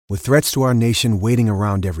With threats to our nation waiting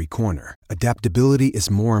around every corner, adaptability is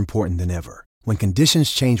more important than ever. When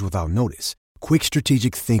conditions change without notice, quick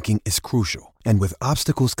strategic thinking is crucial. And with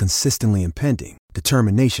obstacles consistently impending,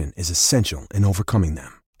 determination is essential in overcoming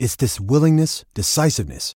them. It's this willingness,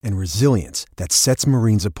 decisiveness, and resilience that sets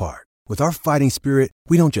Marines apart. With our fighting spirit,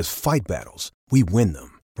 we don't just fight battles, we win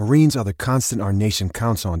them. Marines are the constant our nation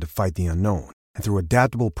counts on to fight the unknown. And through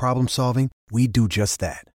adaptable problem solving, we do just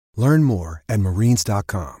that. Learn more at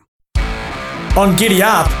marines.com. On Giddy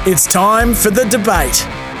Up, it's time for the debate.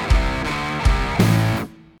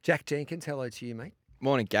 Jack Jenkins, hello to you, mate.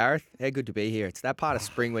 Morning, Gareth. How good to be here. It's that part of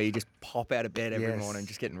spring where you just pop out of bed every Yes. morning,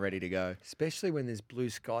 just getting ready to go. Especially when there's blue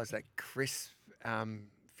skies, that crisp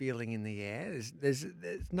feeling in the air. There's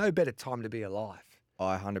no better time to be alive.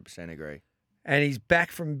 I 100% agree. And he's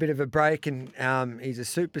back from a bit of a break, and he's a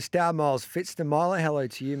superstar. Miles Pfitzner. Milo, hello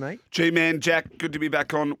to you, mate. G-Man, Jack, good to be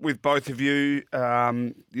back on with both of you.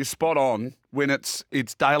 You're spot on. When it's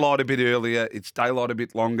daylight a bit earlier, it's daylight a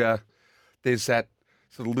bit longer, there's that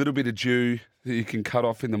sort of little bit of dew that you can cut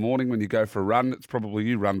off in the morning when you go for a run. It's probably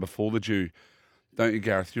you run before the dew, don't you,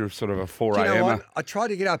 Gareth? You're sort of a 4 Do you know a.m. what? I tried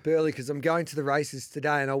to get up early because I'm going to the races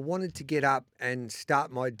today, and I wanted to get up and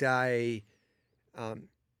start my day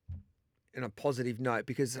in a positive note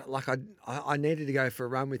because, like, I needed to go for a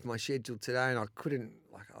run with my schedule today, and I couldn't.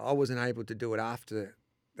 Like, I wasn't able to do it after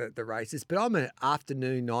the races. But I'm an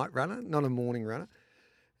afternoon night runner, not a morning runner,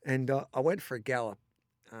 and I went for a gallop,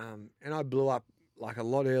 and I blew up like a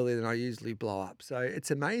lot earlier than I usually blow up. So it's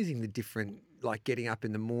amazing the different, like getting up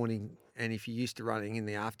in the morning, and if you're used to running in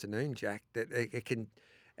the afternoon, Jack, that it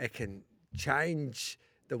can change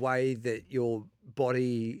the way that your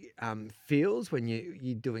body feels when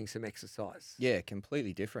you're doing some exercise. Yeah,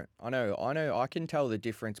 completely different. I know. I can tell the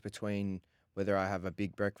difference between whether I have a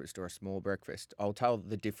big breakfast or a small breakfast. I'll tell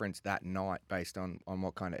the difference that night based on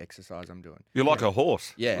what kind of exercise I'm doing. You're like a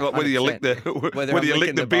horse. Yeah, Like whether you lick the whether you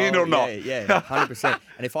lick the bin or not. Yeah, 100%.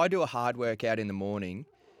 And if I do a hard workout in the morning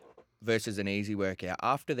versus an easy workout,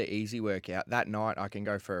 after the easy workout, that night I can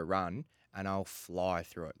go for a run and I'll fly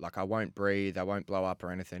through it. Like, I won't breathe, I won't blow up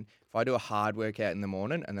or anything. If I do a hard workout in the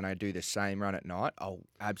morning and then I do the same run at night, I'll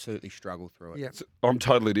absolutely struggle through it. Yeah. So I'm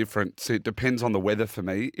totally different. See, it depends on the weather for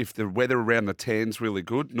me. If the weather around the tan's really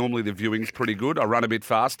good, normally the viewing's pretty good. I run a bit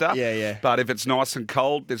faster. Yeah. But if it's nice and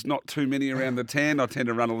cold, there's not too many around the tan, I tend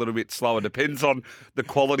to run a little bit slower. Depends on the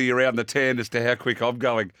quality around the tan as to how quick I'm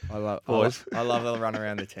going. I love the run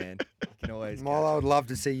around the tan. You can always Milo, I would love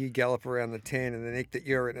to see you gallop around the tan and the nick that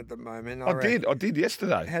you're in at the moment. I did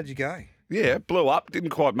yesterday. How'd you go? Yeah, blew up.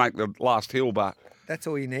 Didn't quite make the last hill, but That's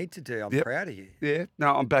all you need to do. I'm Yep. proud of you. yeah,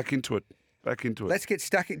 no, I'm back into it. Let's get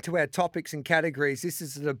stuck into our topics and categories. This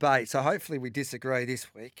is a debate, so hopefully we disagree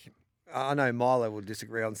this week. I know Milo will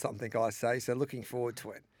disagree on something I say, so looking forward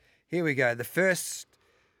to it. Here we go. The first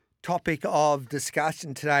topic of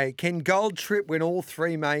discussion today: can Gold Trip win all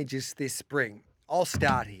three majors this spring? I'll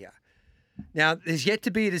start here. Now, there's yet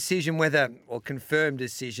to be a decision confirmed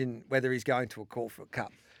decision, whether he's going to a Caulfield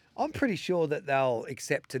Cup. I'm pretty sure that they'll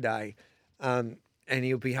accept today, and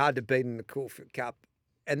he'll be hard to beat in the Caulfield Cup.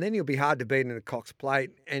 And then he'll be hard to beat in the Cox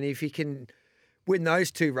Plate. And if he can win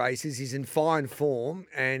those two races, he's in fine form,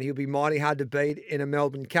 and he'll be mighty hard to beat in a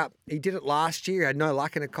Melbourne Cup. He did it last year, had no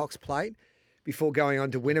luck in a Cox Plate before going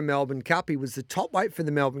on to win a Melbourne Cup. He was the top weight for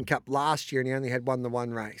the Melbourne Cup last year, and he only had won the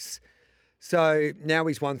one race. So now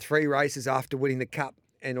he's won 3 races after winning the Cup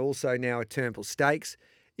and also now a Turnbull Stakes.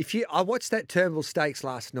 I watched that Turnbull Stakes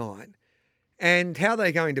last night, and how are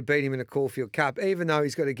they going to beat him in a Caulfield Cup, even though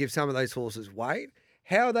he's got to give some of those horses weight?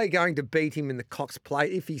 How are they going to beat him in the Cox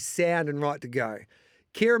Plate if he's sound and right to go?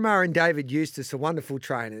 Kieran and David Eustace are wonderful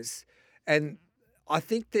trainers, and I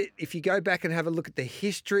think that if you go back and have a look at the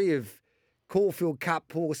history of Caulfield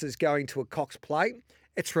Cup horses going to a Cox Plate,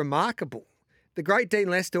 it's remarkable. The great Dean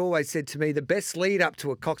Lester always said to me, the best lead up to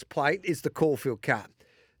a Cox Plate is the Caulfield Cup.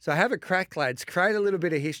 So have a crack, lads. Create a little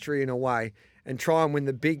bit of history in a way and try and win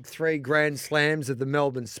the big 3 Grand Slams of the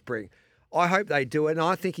Melbourne Spring. I hope they do it, and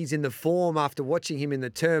I think he's in the form after watching him in the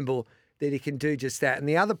Turnbull that he can do just that. And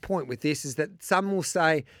the other point with this is that some will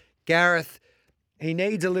say, Gareth, he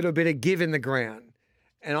needs a little bit of give in the ground.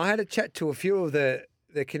 And I had a chat to a few of the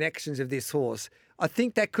connections of this horse. I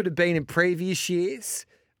think that could have been in previous years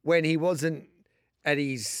when he wasn't at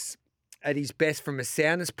his best from a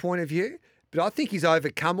soundness point of view. But I think he's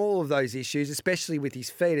overcome all of those issues, especially with his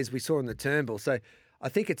feet, as we saw in the Turnbull. So I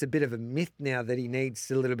think it's a bit of a myth now that he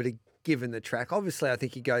needs a little bit of give in the track. Obviously, I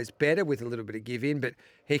think he goes better with a little bit of give in, but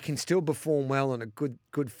he can still perform well on a good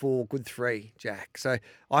 4, good 3, Jack. So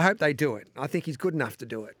I hope they do it. I think he's good enough to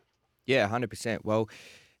do it. Yeah, 100%. Well,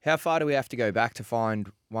 how far do we have to go back to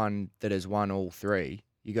find one that has won all three?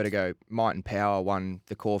 You got to go. Might and Power won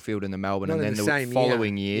the Caulfield and the Melbourne, Not and in then the the same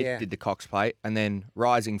following year. year Yeah. did the Cox Plate, and then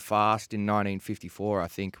Rising Fast in 1954, I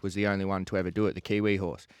think, was the only one to ever do it. The Kiwi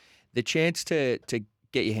horse. The chance to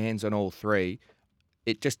get your hands on all three,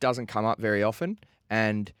 it just doesn't come up very often,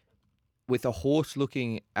 and with a horse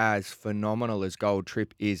looking as phenomenal as Gold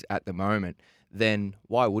Trip is at the moment, then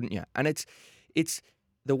why wouldn't you? And it's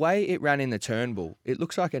the way it ran in the Turnbull, it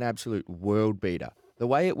looks like an absolute world beater. The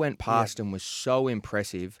way it went past him was so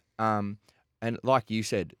impressive. And like you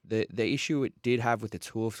said, the issue it did have with its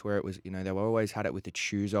hoofs, where it was, they always had it with its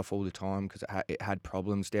shoes off all the time because it had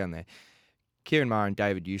problems down there. Kieran Maher and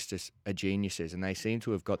David Eustace are geniuses, and they seem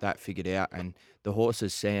to have got that figured out. And the horse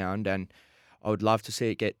is sound, and I would love to see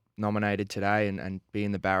it get nominated today and be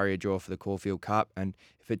in the barrier draw for the Caulfield Cup. And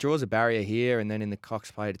if it draws a barrier here and then in the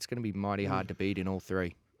Cox Plate, it's going to be mighty hard to beat in all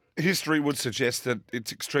three. History would suggest that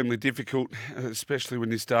it's extremely difficult, especially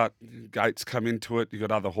when you start gates come into it. You've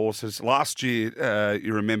got other horses. Last year,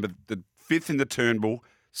 you remember the 5th in the Turnbull,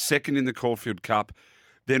 2nd in the Caulfield Cup,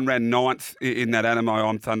 then ran 9th in that Animo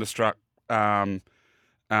I'm Thunderstruck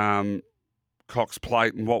Cox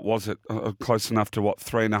Plate, and what was it? Close enough to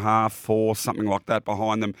 3.5, 4, something like that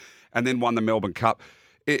behind them, and then won the Melbourne Cup.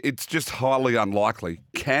 It's just highly unlikely.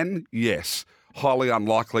 Yes, highly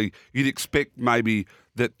unlikely. You'd expect maybe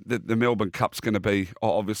that the Melbourne Cup's going to be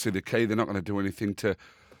obviously the key. They're not going to do anything to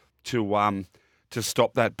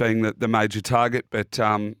stop that being the major target. But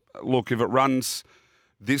look, if it runs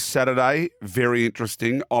this Saturday, very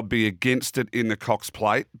interesting. I'd be against it in the Cox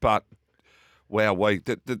Plate, but wowee,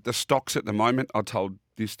 the stocks at the moment. I told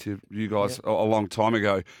this to you guys a long time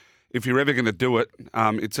ago. If you're ever going to do it,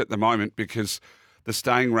 it's at the moment, because the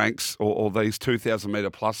staying ranks or these 2,000 metre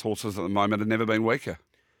plus horses at the moment have never been weaker.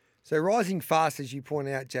 So Rising Fast, as you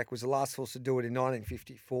pointed out, Jack, was the last horse to do it in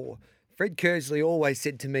 1954. Fred Kersley always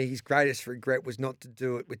said to me his greatest regret was not to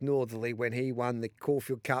do it with Northerly when he won the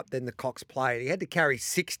Caulfield Cup, then the Cox Plate. He had to carry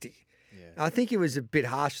 60. Yeah. I think he was a bit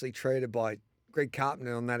harshly treated by Greg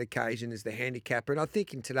Carpenter on that occasion as the handicapper. And I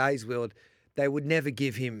think in today's world, they would never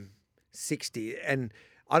give him 60. And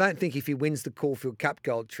I don't think if he wins the Caulfield Cup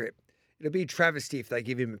Gold Trip, it'll be a travesty if they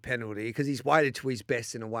give him a penalty, because he's weighted to his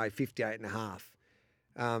best in a way, 58.5.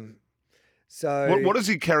 So what does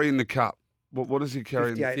he carry in the Cup? What does he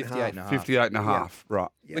carry? 58.5. 58.5, right.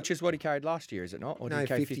 Yeah. Which is what he carried last year, is it not? Or did No, he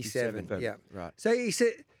carry 57. 57? Yeah. Right. So he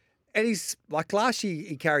said, and he's like last year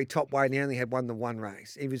he carried top weight and he only had won the one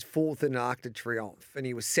race. He was 4th in Arc de Triomphe and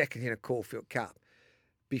he was 2nd in a Caulfield Cup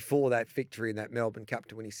before that victory in that Melbourne Cup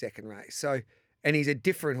to win his second race. So, and he's a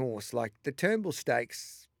different horse. Like the Turnbull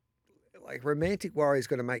Stakes, like Romantic Warrior's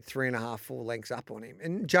got to make 3.5, 4 lengths up on him.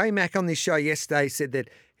 And J Mac on this show yesterday said that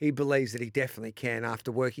he believes that he definitely can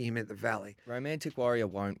after working him at the Valley. Romantic Warrior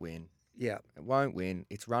won't win. Yeah. It won't win.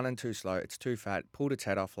 It's running too slow. It's too fat. Pulled its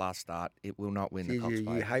head off last start. It will not win the Cox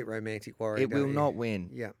Plate. You hate Romantic Warrior. It will don't you? not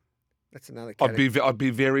win. Yeah. That's another category. I'd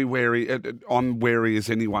be very wary. I'm wary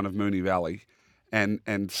as anyone of Moonee Valley,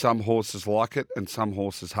 and some horses like it and some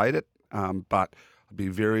horses hate it. But I'd be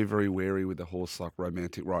very, very wary with a horse like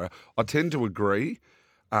Romantic Warrior. I tend to agree,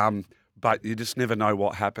 but you just never know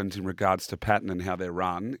what happens in regards to pattern and how they're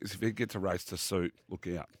run. If he gets a race to suit, look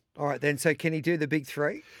out. All right, then. So can he do the big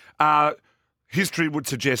three? History would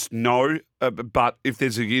suggest no, but if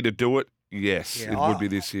there's a year to do it, yes, it would be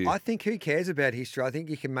this year. I think who cares about history? I think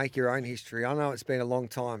you can make your own history. I know it's been a long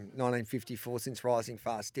time, 1954, since Rising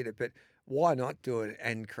Fast did it, but why not do it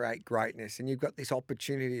and create greatness? And you've got this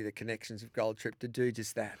opportunity, the connections of Gold Trip, to do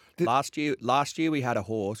just that. Last year we had a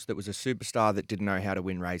horse that was a superstar that didn't know how to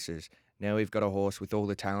win races. Now we've got a horse with all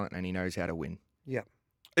the talent and he knows how to win. Yeah.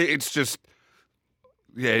 It's just...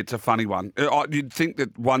 Yeah, it's a funny one. You'd think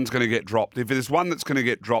that one's going to get dropped. If there's one that's going to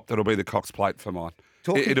get dropped, it'll be the Cox Plate for mine.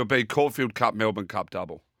 It'll be Caulfield Cup, Melbourne Cup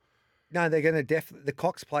double. No, they're going to definitely... The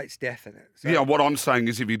Cox Plate's definite. So, yeah, what I'm saying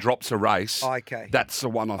is if he drops a race, okay, that's the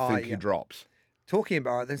one I think he drops. Talking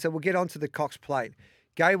about it then, so we'll get on to the Cox Plate.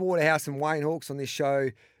 Gay Waterhouse and Wayne Hawkes on this show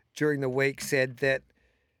during the week said that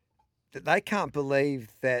they can't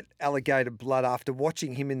believe that Alligator Blood, after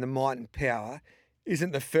watching him in the Might and Power,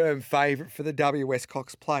 isn't the firm favourite for the WS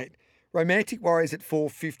Cox Plate. Romantic Warriors at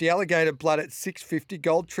 $4.50, Alligator Blood at $6.50,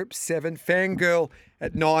 Gold Trip $7, Fangirl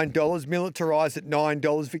at $9, Militarised at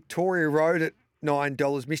 $9, Victoria Road at $9,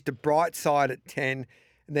 Mr. Brightside at $10,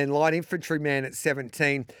 and then Light Infantryman at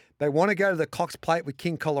 $17. They want to go to the Cox Plate with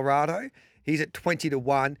King Colorado. He's at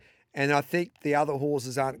 20-1. And I think the other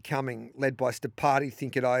horses aren't coming, led by Stapati,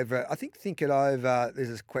 Think It Over. I think Think It Over,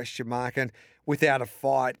 there's a question mark, and Without a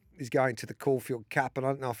Fight is going to the Caulfield Cup, and I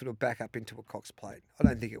don't know if it'll back up into a Cox Plate. I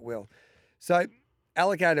don't think it will. So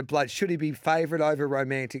Alligator Blood, should he be favourite over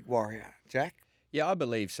Romantic Warrior? Jack? Yeah, I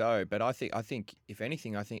believe so. But I think if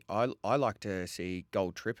anything, I like to see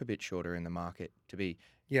Gold Trip a bit shorter in the market to be,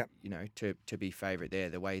 Yeah. to be favourite there.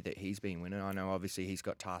 The way that he's been winning, I know obviously he's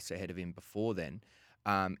got tasks ahead of him before then.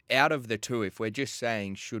 Out of the two, if we're just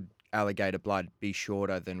saying should Alligator Blood be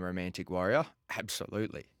shorter than Romantic Warrior,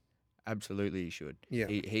 absolutely. Absolutely, he should. Yeah.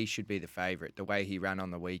 He should be the favourite. The way he ran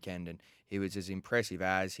on the weekend, and he was as impressive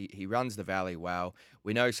as he runs the Valley well.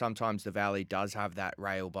 We know sometimes the Valley does have that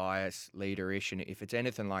rail bias, leader-ish, and if it's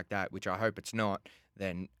anything like that, which I hope it's not,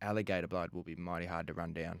 then Alligator Blood will be mighty hard to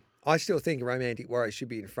run down. I still think Romantic Warrior should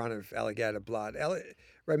be in front of Alligator Blood.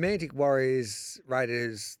 Romantic Warrior is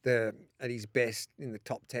rated as at his best in the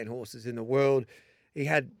top 10 horses in the world. He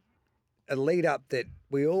had a lead up that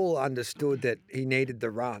we all understood that he needed the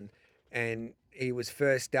run, and he was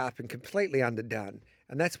first up and completely underdone.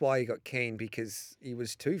 And that's why he got keen, because he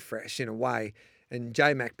was too fresh in a way. And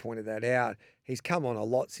J-Mac pointed that out. He's come on a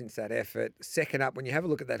lot since that effort. Second up, when you have a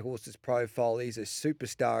look at that horse's profile, he's a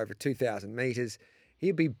superstar over 2,000 metres.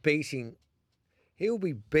 He'll be beating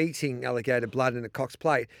Alligator Blood in the Cox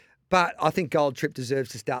Plate. But I think Gold Trip deserves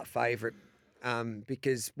to start favourite,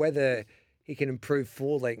 because whether he can improve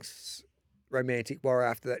 4 lengths Romantic Warrior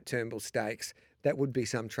after that Turnbull Stakes, that would be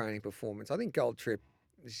some training performance. I think Gold Trip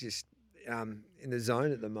is just in the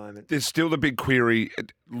zone at the moment. There's still the big query.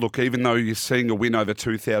 Look, even though you're seeing a win over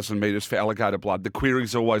 2,000 metres for Alligator Blood, the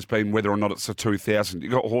query's always been whether or not it's a 2,000.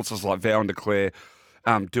 You've got horses like Vow and Declare,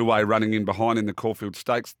 Douay running in behind in the Caulfield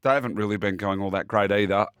Stakes. They haven't really been going all that great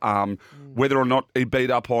either. Whether or not he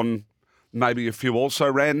beat up on maybe a few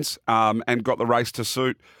also rans and got the race to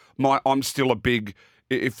suit, I'm still a big,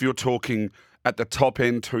 if you're talking at the top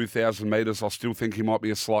end 2,000 metres, I still think he might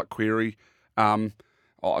be a slight query.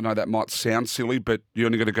 I know that might sound silly, but you're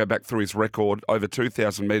only going to go back through his record. Over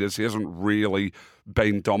 2,000 metres, he hasn't really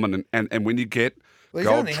been dominant. And when you get Well,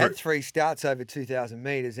 he's only had 3 starts over 2,000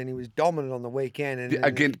 metres, and he was dominant on the weekend.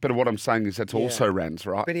 And but what I'm saying is that's also rans,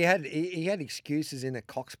 right? But he had excuses in the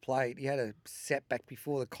Cox Plate. He had a setback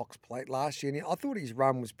before the Cox Plate last year, and I thought his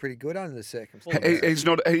run was pretty good under the circumstances.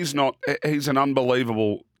 He's an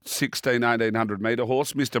unbelievable 1,800 metre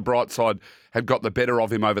horse. Mr. Brightside had got the better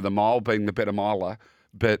of him over the mile, being the better miler.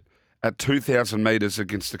 But at 2,000 metres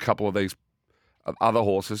against a couple of these other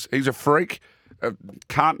horses, he's a freak.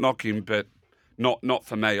 Can't knock him, but not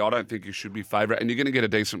for me. I don't think he should be favourite. And you're going to get a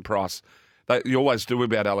decent price. You always do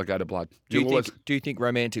about Alligator Blood. Do you think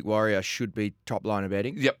Romantic Warrior should be top line of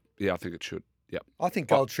betting? Yep. Yeah, I think it should. Yep. I think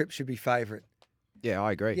Gold Trip should be favourite. Yeah,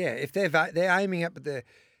 I agree. Yeah, if they're aiming up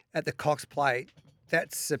at the Cox Plate,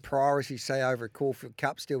 that's a priority, say, over a Caulfield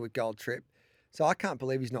Cup still with Gold Trip. So I can't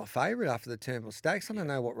believe he's not favourite after the Turnbull Stakes. I don't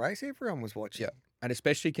know what race everyone was watching. Yeah, and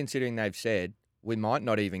especially considering they've said we might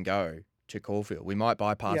not even go to Caulfield. We might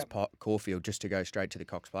bypass Caulfield just to go straight to the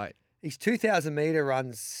Cox Plate. His 2,000 metre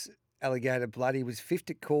runs, Alligator Blood. He was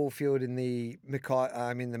 5th at Caulfield in the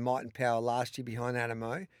Might and Power last year behind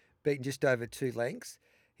Adamo, beaten just over 2 lengths.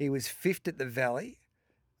 He was 5th at the Valley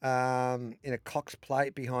in a Cox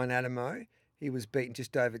Plate behind Adamo. He was beaten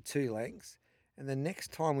just over 2 lengths. And the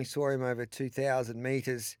next time we saw him over 2,000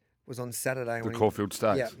 metres was on Saturday. The Caulfield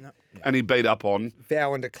Stakes. Yeah. And he beat up on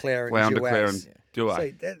Vow and Declare and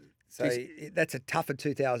Douay. So that's a tougher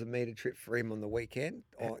 2,000 metre trip for him on the weekend,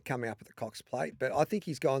 or coming up at the Cox Plate. But I think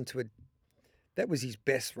he's gone to that was his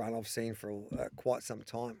best run I've seen for quite some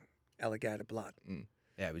time, Alligator Blood. Mm.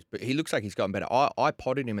 Yeah, but he looks like he's gotten better. I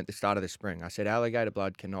potted him at the start of the spring. I said Alligator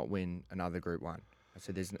Blood cannot win another Group 1. I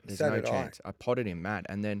said there's no chance. I potted him mad,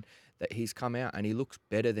 and then that he's come out and he looks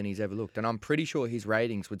better than he's ever looked. And I'm pretty sure his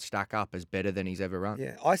ratings would stack up as better than he's ever run.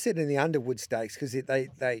 Yeah, I said in the Underwood Stakes, because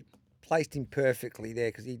they placed him perfectly there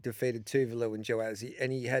because he defeated Tuvalu and Joaz,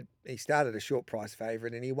 and he started a short price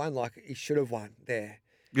favourite and he won like he should have won there.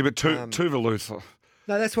 Yeah, but Tuvalu.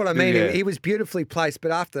 No, that's what I mean. Yeah. He was beautifully placed, but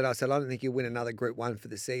after that I said I don't think he'll win another Group 1 for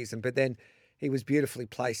the season. But then he was beautifully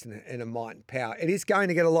placed in a Might and Power. It is going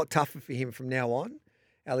to get a lot tougher for him from now on,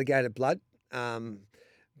 Alligator Blood.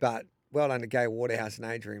 But well done to Gay Waterhouse and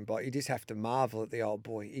Adrian Bott. You just have to marvel at the old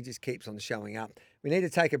boy. He just keeps on showing up. We need to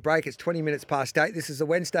take a break. It's 20 minutes past 8. This is the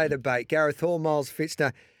Wednesday debate. Gareth Hall, Miles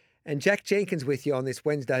Pfitzner and Jack Jenkins with you on this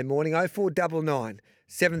Wednesday morning. 0499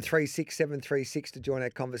 736 736 to join our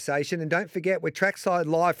conversation. And don't forget, we're trackside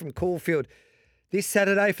live from Caulfield this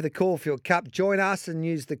Saturday for the Caulfield Cup. Join us and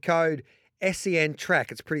use the code SEN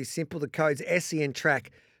Track. It's pretty simple. The code's SEN Track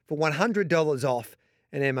for $100 off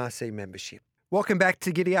an MRC membership. Welcome back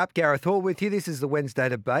to Giddy Up. Gareth Hall with you. This is the Wednesday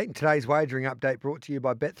debate. And today's wagering update brought to you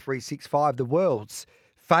by Bet365, the world's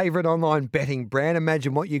favourite online betting brand.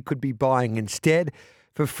 Imagine what you could be buying instead.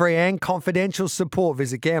 For free and confidential support,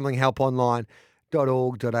 visit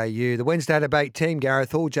gamblinghelponline.org.au. The Wednesday debate team,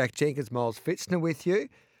 Gareth Hall, Jack Jenkins, Miles Pfitzner with you.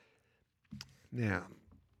 Now,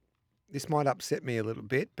 this might upset me a little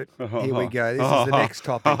bit, but here we go. This is the next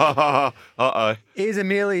topic. Uh-oh. Is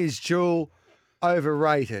Amelia's Jewel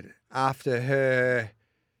overrated after her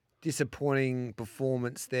disappointing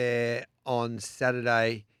performance there on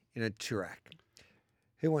Saturday in a Turak?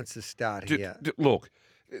 Who wants to start here? Look,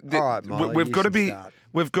 All right, Molly, we've you got to should be start.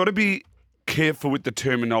 we've got to be careful with the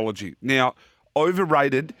terminology. Now,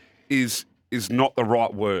 overrated is not the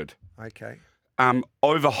right word. Okay.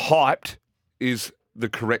 Overhyped is the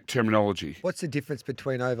correct terminology. What's the difference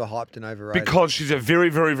between overhyped and overrated? Because she's a very,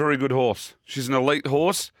 very, very good horse. She's an elite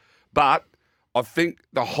horse, but I think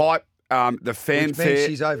the hype, the fanfare,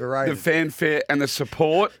 she's overrated. the fanfare and the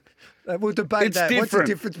support. We'll debate It's that. What's the different.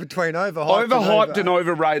 difference between overhyped, Overhyped and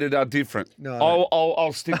overrated are different. No.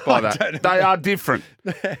 I'll stick by that. They are different.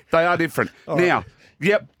 They are different. Now,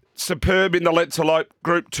 yep, superb in the Let's Elope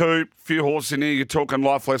Group 2. Few horses in here. You're talking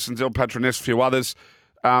Life Lessons, El Patroness, few others.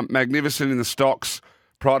 Magnificent in the stocks.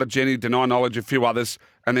 Pride of Jenny, Deny Knowledge, a few others.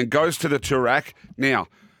 And then goes to the Turak. Now,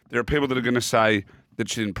 there are people that are going to say that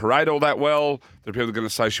she didn't parade all that well. There are people that are going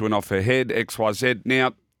to say she went off her head, X, Y, Z.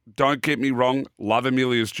 Now, don't get me wrong, love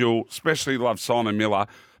Amelia's Jewel, especially love Simon Miller,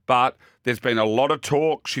 but there's been a lot of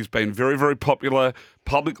talk. She's been very, very popular.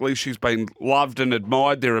 Publicly, she's been loved and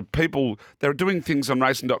admired. There are people that are doing things on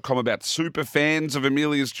racing.com about super fans of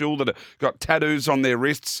Amelia's Jewel that have got tattoos on their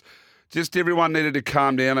wrists. Just everyone needed to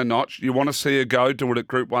calm down a notch. You want to see her go, do it at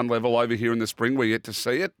Group 1 level over here in the spring. We yet to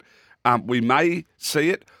see it. We may see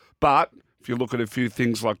it, but if you look at a few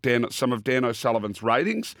things like some of Dan O'Sullivan's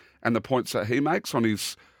ratings and the points that he makes on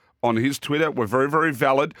his Twitter were very, very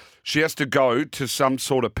valid. She has to go to some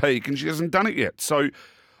sort of peak, and she hasn't done it yet. So,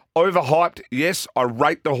 overhyped, yes, I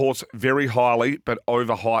rate the horse very highly, but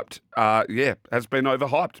overhyped, has been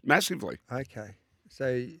overhyped massively. Okay.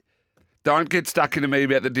 So, Don't get stuck into me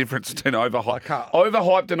about the difference between overhyped. can't.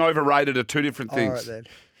 Overhyped and overrated are two different all right things. then.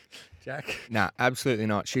 Jack? Nah, absolutely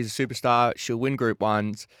not. She's a superstar. She'll win Group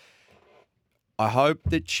 1s. I hope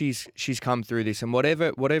that she's come through this, and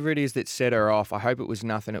whatever it is that set her off, I hope it was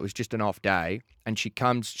nothing. It was just an off day, and she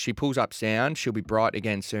pulls up sound. She'll be bright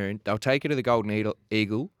again soon. They'll take her to the Golden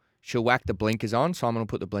Eagle. She'll whack the blinkers on. Simon will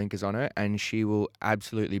put the blinkers on her, and she will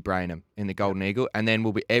absolutely brain them in the Golden Eagle, and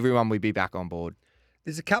then everyone will be back on board.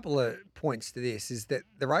 There's a couple of points to this, is that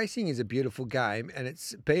the racing is a beautiful game, and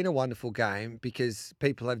it's been a wonderful game because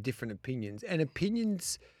people have different opinions, and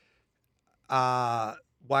opinions are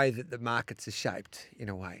way that the markets are shaped in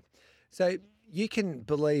a way. So you can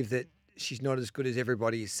believe that she's not as good as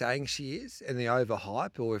everybody is saying she is, and the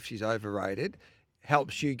overhype, or if she's overrated,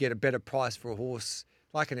 helps you get a better price for a horse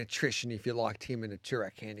like an attrition if you liked him in a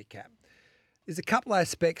Turak handicap. There's a couple of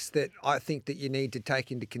aspects that I think that you need to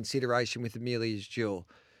take into consideration with Amelia's Jewel.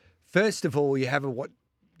 First of all, you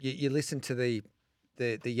listen to the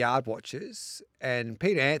yard watchers, and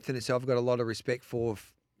Peter Anthony, so I've got a lot of respect for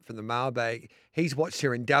from the mailbag. He's watched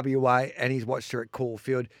her in WA and he's watched her at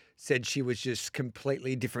Caulfield, said she was just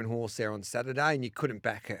completely different horse there on Saturday and you couldn't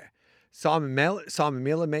back her. Simon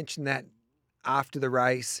Miller mentioned that after the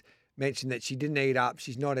race, mentioned that she didn't eat up,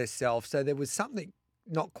 she's not herself. So there was something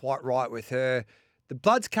not quite right with her. The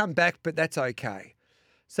blood's come back, but that's okay.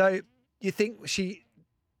 So you think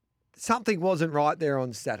something wasn't right there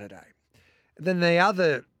on Saturday. Then the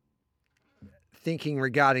other thinking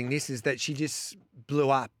regarding this is that she just blew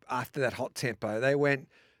up after that hot tempo. They went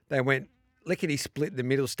lickety split the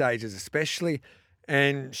middle stages especially,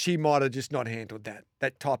 and she might have just not handled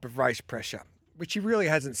that type of race pressure, which she really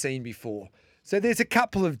hasn't seen before. So there's a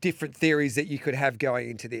couple of different theories that you could have going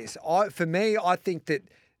into this. For me, I think that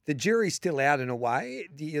the jury's still out in a way.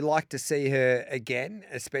 You like to see her again,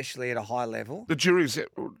 especially at a high level. The jury's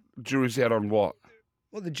out on what?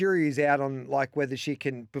 Well, the jury is out on like whether she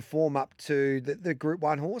can perform up to the Group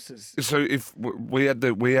 1 horses. So if we had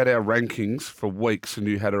our rankings for weeks, and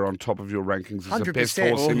you had her on top of your rankings as the best 100%.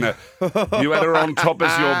 horse in the, you had her on top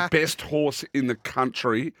as your best horse in the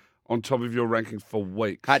country, on top of your rankings for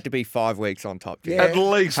weeks. Had to be 5 weeks on top. Jim. Yeah. At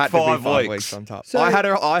least Had to be 5 5 weeks. weeks on top. So- I had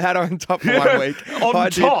her on top for 1 week.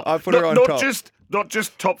 On top. I put her on not top. Not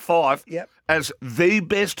just top 5. Yep. As the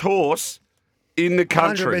best horse in the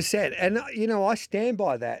country. 100%. And, I stand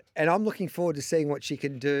by that. And I'm looking forward to seeing what she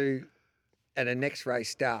can do at a next race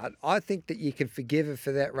start. I think that you can forgive her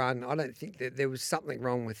for that run. I don't think that there was something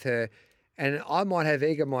wrong with her. And I might have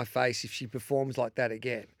egg on my face if she performs like that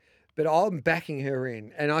again. But I'm backing her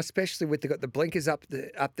in. And I especially with got the blinkers up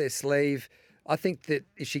their sleeve. I think that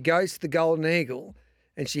if she goes to the Golden Eagle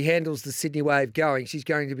and she handles the Sydney way of going, she's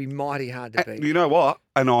going to be mighty hard to beat. You know what?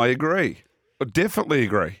 And I agree. I definitely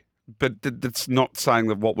agree. But that's not saying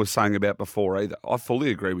that what we're saying about before either. I fully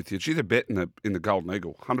agree with you. She's a bet in the Golden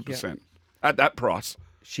Eagle, 100%. At that price. I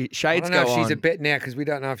Shades don't know go if on. she's a bet now because we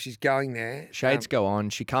don't know if she's going there. Shades go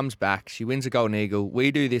on. She comes back. She wins a Golden Eagle.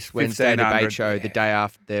 We do this Wednesday debate show the day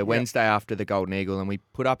after, Wednesday after the Golden Eagle, and we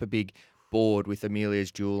put up a big board with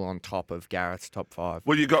Amelia's Jewel on top of Gareth's top 5.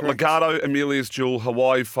 Well, you've got Legato, Amelia's Jewel,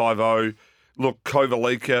 Hawaii 5-0. Look,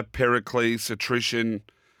 Kovalika, Pericles, Attrition.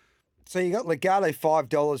 So you got Legato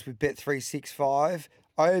 $5 with Bet365.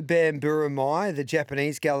 Obam Burumai, the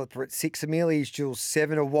Japanese galloper at 6. Amelia's Jewel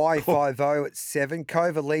 7. Hawaii 5-0 at 7.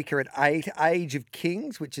 Kovalika at 8. Age of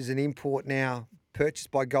Kings, which is an import now,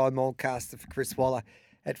 purchased by Guy Mulcaster for Chris Waller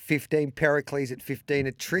at 15. Pericles at 15.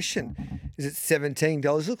 Attrition is at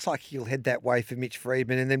 $17. Looks like he'll head that way for Mitch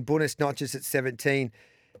Friedman. And then Buenos Notches at 17.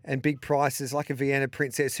 And big prices like a Vienna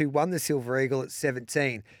Princess who won the Silver Eagle at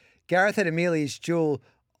 17. Gareth had Amelia's Jewel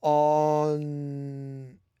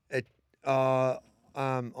on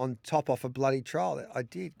top off a bloody trial. I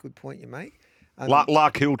did. Good point you make.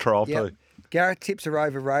 Lark Hill trial too. Gareth tips are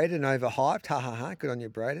overrated and overhyped. Ha ha ha. Good on you,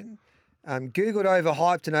 Braden. Googled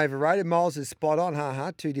overhyped and overrated. Miles is spot on. Ha ha.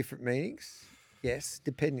 2 different meanings. Yes,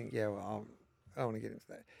 depending. Yeah, well, I don't want to get into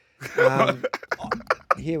that.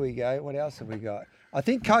 Here we go. What else have we got? I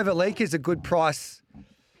think Kovalika is a good price.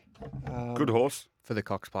 Good horse. For the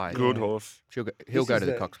Cox Plate. Good horse. He'll go to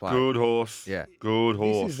the Cox Plate. Good horse. Yeah. Good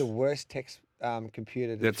horse. This is the worst text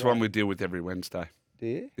computer to That's try. one we deal with every Wednesday. Do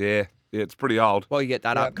you? Yeah. Yeah, it's pretty old. Well, you get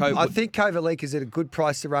that up. I think Kovalika is at a good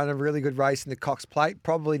price to run a really good race in the Cox Plate.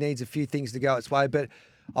 Probably needs a few things to go its way, but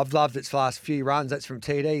I've loved its last few runs. That's from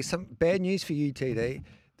TD. Some bad news for you, TD,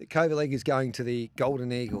 that Kovalika is going to the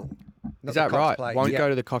Golden Eagle. Is that right? Plate. Won't go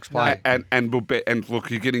to the Cox Plate. And we'll bet. And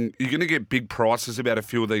look, you're going to get big prices about a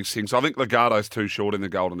few of these things. I think Legato's too short in the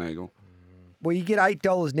Golden Eagle. Well, you get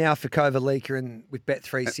 $8 now for Kovalika and with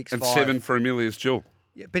Bet365. And 7 for Amelia's Jewel.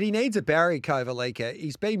 Yeah, but he needs a Barry Kovalika.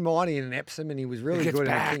 He's been mighty in an Epsom and he was really good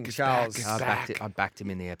in the King Charles. I backed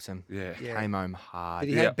him in the Epsom. Yeah. Came home hard. But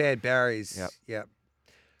he had bad Barrys. Yep.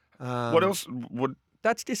 What else would...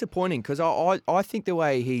 That's disappointing because I think the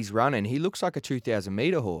way he's running, he looks like a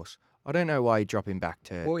 2,000-metre horse. I don't know why you drop him back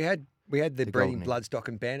to... Well, we had the Breeding Golden Bloodstock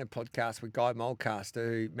and Banner podcast with Guy Mulcaster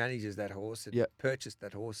who manages that horse and purchased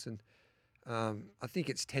that horse. And I think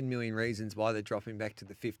it's 10 million reasons why they drop him back to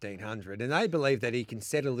the 1,500. And they believe that he can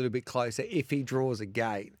set a little bit closer if he draws a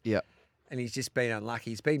gate. Yeah. And he's just been unlucky.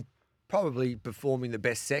 He's been probably performing the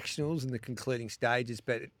best sectionals in the concluding stages,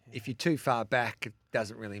 but if you're too far back, it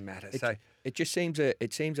doesn't really matter. It just seems a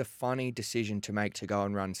funny decision to make to go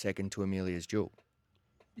and run second to Amelia's Jewel.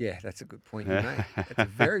 Yeah, that's a good point you make. That's a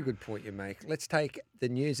very good point you make. Let's take the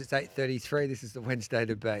news. It's 8:33. This is the Wednesday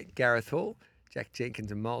debate. Gareth Hall, Jack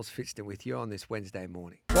Jenkins and Miles Pfitzner with you on this Wednesday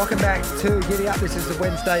morning. Welcome back to Giddy Up. This is the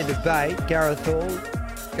Wednesday debate. Gareth Hall,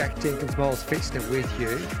 Jack Jenkins, Miles Pfitzner with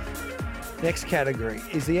you. Next category.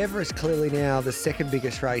 Is the Everest clearly now the second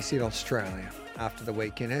biggest race in Australia after the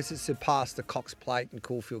weekend? Has it surpassed the Cox Plate and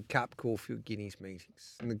Caulfield Cup, Caulfield Guineas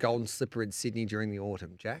meetings and the Golden Slipper in Sydney during the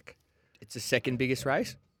autumn, Jack? It's the second biggest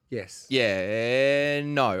race? Yes. Yeah,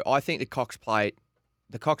 no. I think the Cox Plate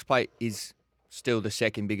is still the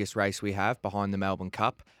second biggest race we have behind the Melbourne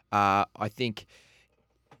Cup. I think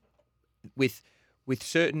with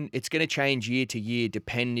certain, it's going to change year to year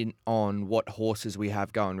depending on what horses we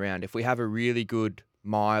have going around. If we have a really good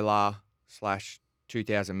miler /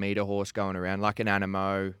 2,000-metre horse going around, like an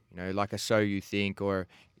Animo, like a So You Think, or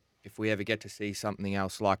if we ever get to see something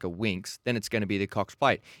else like a Winx, then it's going to be the Cox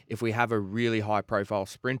Plate. If we have a really high-profile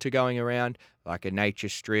sprinter going around, like a Nature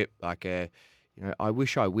Strip, like a, I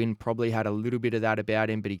Wish I Win probably had a little bit of that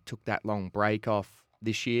about him, but he took that long break off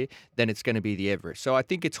this year, then it's going to be the Everest. So I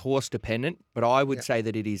think it's horse-dependent, but I would say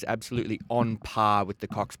that it is absolutely on par with the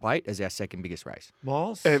Cox Plate as our second biggest race.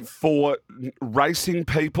 Miles? For racing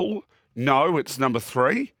people, no, it's number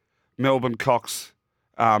 3, Melbourne Cox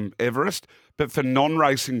Everest. But for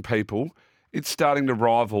non-racing people, it's starting to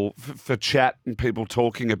rival for chat and people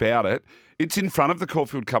talking about it. It's in front of the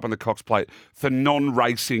Caulfield Cup and the Cox Plate for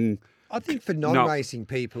non-racing. I think for non-racing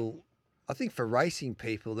people, for racing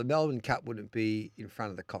people, the Melbourne Cup wouldn't be in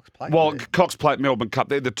front of the Cox Plate. Well, Cox Plate, Melbourne Cup,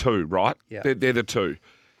 they're the two, right? Yeah. They're the two.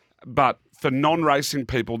 But for non-racing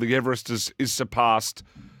people, the Everest has surpassed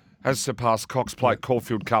Cox Plate,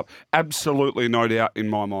 Caulfield Cup. Absolutely no doubt in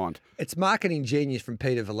my mind. It's marketing genius from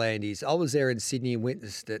Peter V'landys. I was there in Sydney and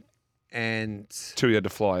witnessed it. And Two, you had to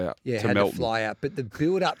fly out to Melbourne. To fly out. But the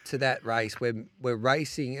build-up to that race, when we're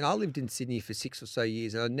racing, and I lived in Sydney for 6 or so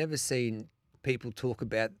years, and I've never seen people talk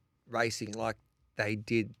about racing like they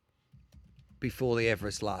did before the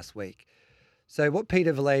Everest last week. So what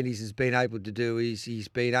Peter V'landys has been able to do is he's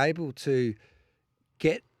been able to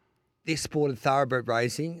get this sport of thoroughbred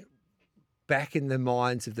racing back in the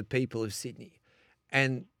minds of the people of Sydney.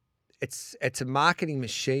 And it's a marketing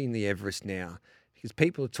machine, the Everest now, because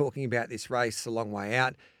people are talking about this race a long way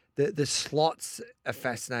out. The slots are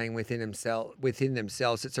fascinating within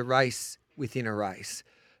themselves. It's a race within a race.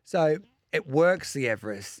 So it works, the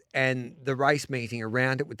Everest, and the race meeting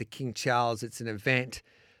around it with the King Charles, it's an event.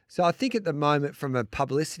 So I think at the moment, from a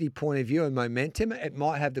publicity point of view and momentum, it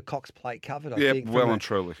might have the Cox Plate covered, I think. Yeah, well and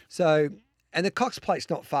truly. So, and the Cox Plate's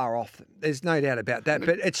not far off them. There's no doubt about that.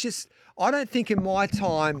 But it's just, I don't think in my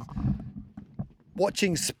time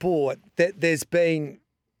watching sport that there's been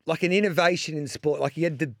like an innovation in sport. Like you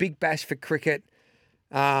had the Big Bash for cricket.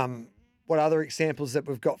 What other examples that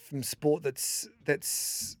we've got from sport that's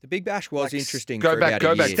The Big Bash was like, interesting go for back,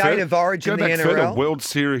 about a go year. back. State of Origin, Go the back further, NRL. World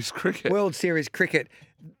Series cricket. World Series cricket.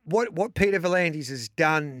 What Peter V'landys has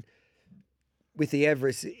done with the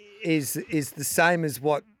Everest is the same as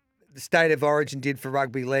what the State of Origin did for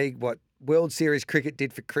rugby league, what World Series cricket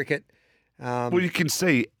did for cricket. Well, you can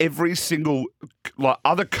see every single, like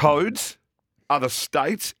other codes, other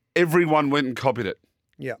states, everyone went and copied it.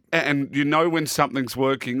 Yeah. And you know when something's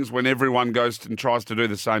working is when everyone goes and tries to do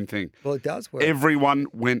the same thing. Well, it does work. Everyone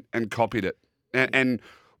went and copied it. And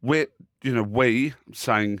we're, we,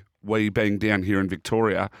 saying we being down here in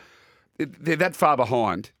Victoria, they're that far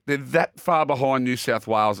behind. They're that far behind New South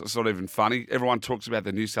Wales. It's not even funny. Everyone talks about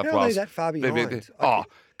the New South How are Wales. they that far behind?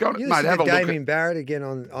 Go on, You mate, listen have to a look Damien at Barrett again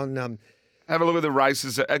on have a look at the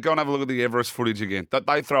races. Go and have a look at the Everest footage again.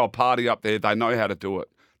 They throw a party up there. They know how to do it.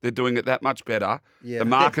 They're doing it that much better. Yeah. The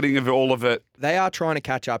marketing of all of it. They are trying to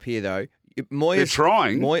catch up here, though. They're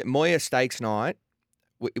trying. Moya Stakes Night,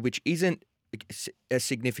 which isn't a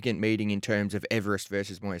significant meeting in terms of Everest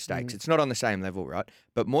versus Moya Stakes. It's not on the same level, right?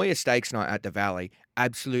 But Moya Stakes Night at the Valley,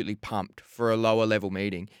 absolutely pumped for a lower level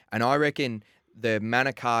meeting. And I reckon the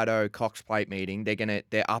Manikato Cox Plate meeting,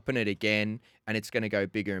 they're upping it again, and it's going to go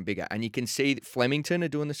bigger and bigger. And you can see that Flemington are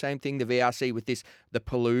doing the same thing, the VRC with the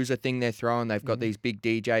Palooza thing they're throwing. They've got these big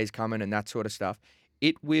DJs coming and that sort of stuff.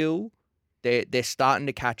 They're starting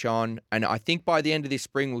to catch on, and I think by the end of this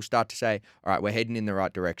spring, we'll start to say, all right, we're heading in the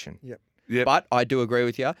right direction. Yep. But I do agree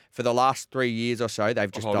with you. For the last 3 years or so, they've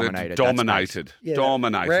just dominated. Dominated. Yeah,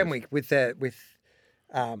 Dominated. Randwick with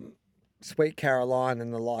Sweet Caroline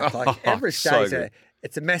and the like. Like Everest so Days,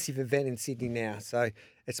 it's a massive event in Sydney now. So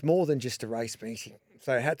it's more than just a race meeting.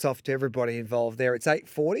 So hats off to everybody involved there. It's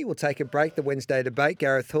 8:40. We'll take a break. The Wednesday debate.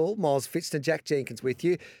 Gareth Hall, Miles Pfitzner, Jack Jenkins with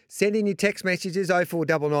you. Send in your text messages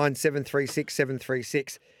 0499 736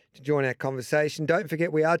 736 to join our conversation. Don't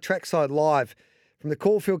forget we are trackside live from the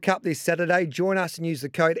Caulfield Cup this Saturday. Join us and use the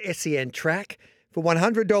code SEN Track for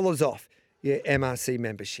 $100 off your MRC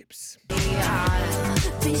memberships.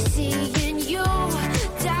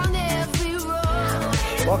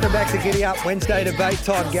 Welcome back to Giddy Up Wednesday debate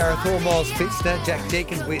time. Gareth Hall, Miles Pfitzner, Jack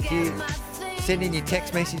Jenkins with you. Send in your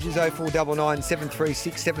text messages 0499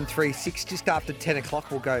 736 736. Just after 10 o'clock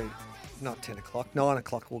we'll go, not 10 o'clock, 9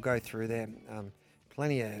 o'clock we'll go through them.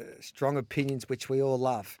 Plenty of strong opinions which we all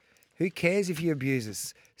love. Who cares if you abuse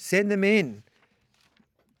us? Send them in.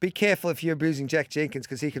 Be careful if you're abusing Jack Jenkins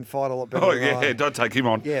because he can fight a lot better. Oh, than yeah, I. don't take him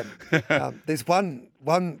on. Yeah. There's one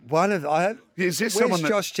of I have. Is there Where's someone that-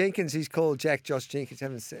 Josh Jenkins? He's called Jack Josh Jenkins.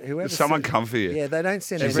 Haven't seen whoever. Does someone sent- come for you? Yeah, they don't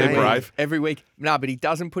send Is their he name. brave? Every week. No, but he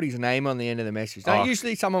doesn't put his name on the end of the message. Oh.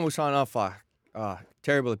 Usually someone will sign off like,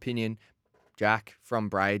 terrible opinion, Jack from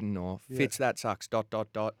Braden, or Fitz that sucks, ...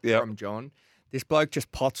 Yep. from John. This bloke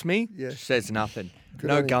just pots me, Yeah. says nothing. Good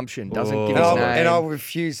No on him. gumption, doesn't Oh. give And his I'll, name. and I'll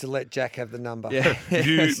refuse to let Jack have the number. Yeah.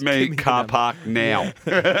 You, Give me, the car number. park now.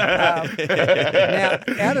 Now,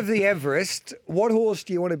 out of the Everest, what horse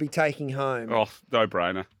do you want to be taking home? Oh, no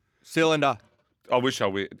brainer. Cylinder. I wish I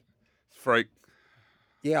would. Freak.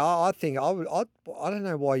 Yeah, I think I would. I don't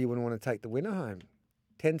know why you wouldn't want to take the winner home.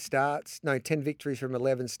 10 victories from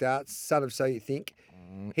 11 starts. Son of So You Think.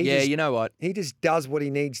 He Yeah, just- you know what? He just does what he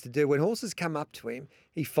needs to do. When horses come up to him,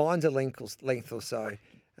 he finds a length or so.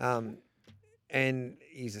 And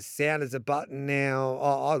he's as sound as a button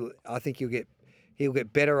now. I think he'll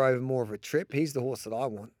get better over more of a trip. He's the horse that I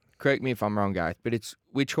want. Correct me if I'm wrong, Gareth, but it's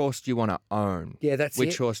which horse do you want to own? Yeah, that's Which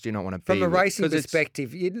it. horse do you not want to be From a with? racing 'Cause it's-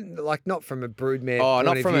 perspective, you didn't, like not from a broodmare. Oh, point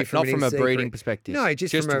not of from view, a not from a any breeding secret. perspective. No,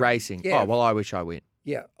 just from a- racing. yeah. Oh well, I wish I win.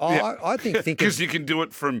 Yeah, Yeah. I think Because you can do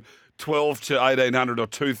it from 12 to 1,800 or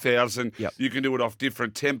 2,000. Yep. You can do it off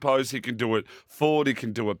different tempos. He can do it forward. He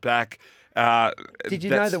can do it back. Did you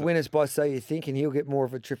know the winner's by So You Think, and he'll get more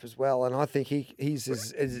of a trip as well. And I think he's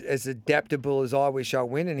as adaptable as I Wish I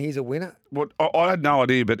Win, and he's a winner. Well, I had no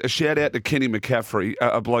idea, but a shout out to Kenny McCaffrey,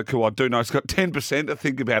 a bloke who I do know. He's got 10% to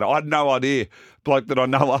think about it. I had no idea, bloke that I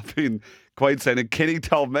know up in Queensland. And Kenny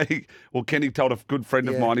told me, Kenny told a good friend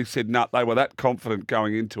of mine, he said, no, they were that confident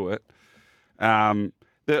going into it. I'm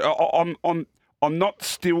not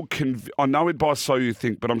still I know it by So You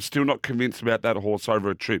Think, but I'm still not convinced about that horse over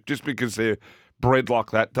a trip. Just because they're bred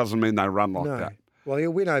like that doesn't mean they run like that. Well,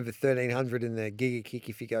 he'll win over 1,300 in the Giga Kick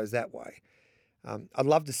if he goes that way. I'd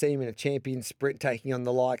love to see him in a champion sprint taking on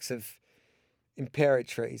the likes of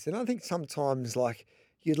Imperatrice. And I think sometimes, like,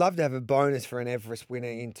 you'd love to have a bonus for an Everest winner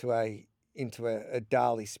into a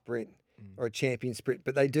Darley sprint or a champion sprint.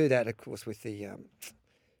 But they do that, of course, with the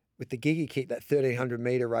Giga Kick, that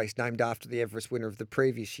 1,300-metre race named after the Everest winner of the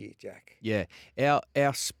previous year, Jack. Yeah.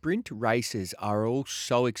 Our sprint races are all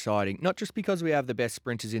so exciting, not just because we have the best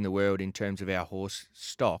sprinters in the world in terms of our horse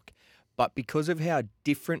stock, but because of how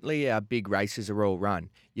differently our big races are all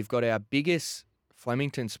run. You've got our biggest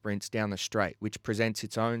Flemington sprints down the straight, which presents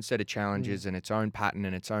its own set of challenges and its own pattern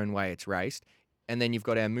and its own way it's raced. And then you've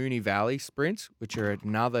got our Moonee Valley sprints, which are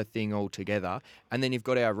another thing altogether. And then you've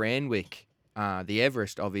got our Randwick, the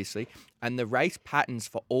Everest, obviously. And the race patterns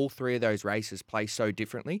for all three of those races play so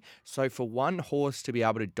differently. So for one horse to be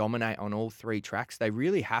able to dominate on all three tracks, they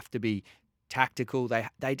really have to be tactical.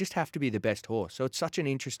 They just have to be the best horse. So it's such an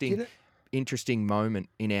interesting moment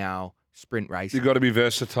in our sprint race. You've got to be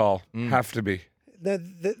versatile. Have to be.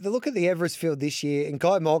 The look at the Everest field this year, and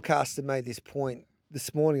Guy Mulcaster made this point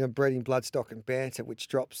this morning on Breeding Bloodstock and Banter, which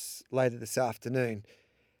drops later this afternoon.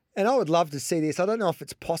 And I would love to see this. I don't know if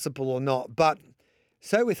it's possible or not, but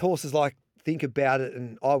so with horses like Think About It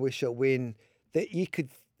and I Wish I Win, that you could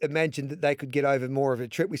imagine that they could get over more of a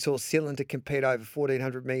trip. We saw Cylinder compete over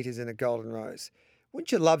 1,400 metres in a Golden Rose.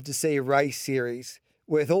 Wouldn't you love to see a race series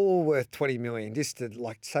worth 20 million, just to,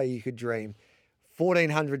 like, say you could dream,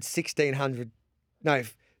 1,400, 1,600, no,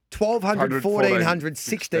 1,200, 1,400,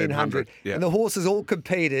 1,600, and the horses all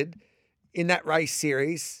competed in that race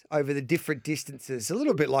series over the different distances, a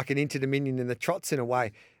little bit like an Inter-Dominion in the trots in a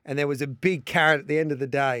way. And there was a big carrot at the end of the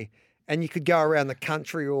day, and you could go around the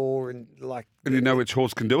country And you know which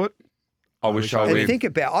horse can do it? I Wish I Win. I'd Think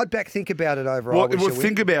About It over I Wish I Win.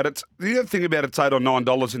 Think About It. The other thing about it's $8 or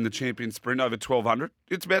 $9 in the champion sprint over 1,200.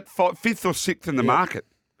 It's about fifth or sixth in the market.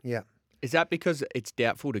 Yeah. Is that because it's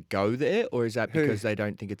doubtful to go there, or is that because they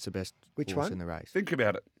don't think it's the best horse in the race? Think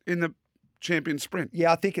About It. In the champion sprint.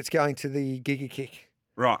 Yeah, I think it's going to the Giga Kick.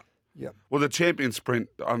 Right. Yeah. Well, the champion sprint,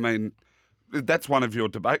 I mean, that's one of your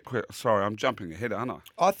debate. Sorry, I'm jumping ahead, aren't I?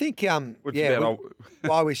 I think, I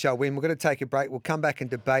Wish I Win. We're going to take a break. We'll come back and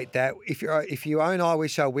debate that. If you own I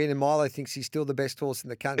Wish I Win and Milo thinks he's still the best horse in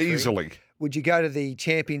the country, easily, would you go to the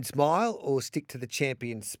Champions Mile or stick to the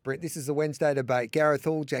Champions Sprint? This is the Wednesday debate. Gareth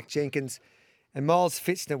Hall, Jack Jenkins, and Miles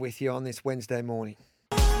Pfitzner with you on this Wednesday morning.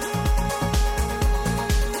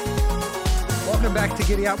 Welcome back to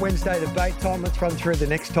Giddy Up Wednesday debate time. Let's run through the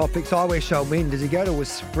next topics. I Wish I Win. Does he go to a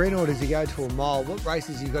sprint or does he go to a mile? What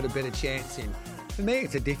races have you got a better chance in? For me,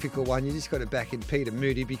 it's a difficult one. You just got to back in Peter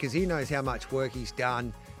Moody because he knows how much work he's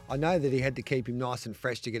done. I know that he had to keep him nice and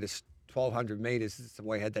fresh to get us 1,200 metres. That's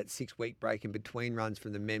why he had that 6-week break in between runs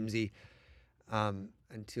from the Memsey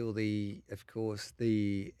until the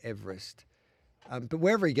Everest. But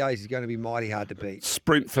wherever he goes, he's going to be mighty hard to beat.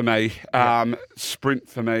 Sprint for me. Sprint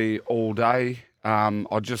for me all day.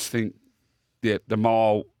 I just think, the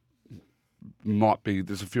mile might be.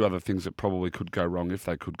 There's a few other things that probably could go wrong if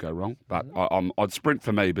they could go wrong. But I'd sprint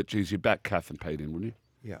for me. But geez, you'd back Kath and Pete in, wouldn't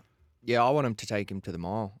you? Yeah. Yeah, I want him to take him to the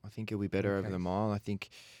mile. I think he'll be better over the mile. I think,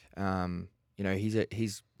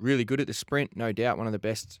 he's really good at the sprint, no doubt, one of the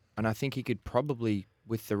best. And I think he could probably,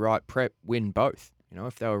 with the right prep, win both.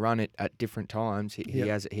 If they were run it at different times, he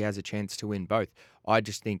has a chance to win both. I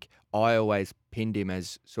just think I always pinned him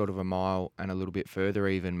as sort of a mile and a little bit further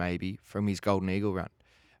even maybe from his Golden Eagle run.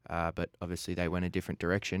 But obviously they went a different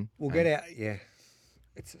direction. We'll get out, yeah.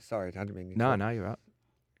 Sorry, I didn't mean to. No, you're right.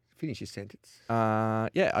 Finish your sentence. I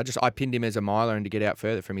pinned him as a miler and to get out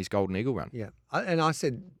further from his Golden Eagle run. Yeah, and I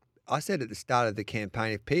said at the start of the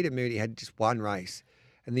campaign, if Peter Moody had just one race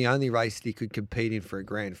and the only race that he could compete in for a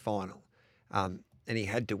grand final, and he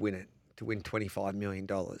had to win it to win $25 million,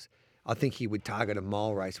 I think he would target a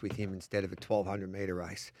mile race with him instead of a 1,200-metre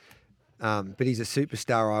race. But he's a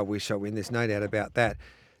superstar, I Wish I Win. There's no doubt about that.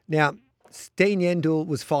 Now, Steen Yendel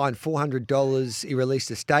was fined $400. He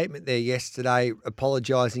released a statement there yesterday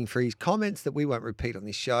apologising for his comments that we won't repeat on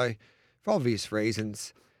this show for obvious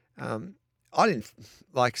reasons.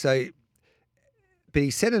 but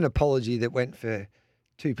he sent an apology that went for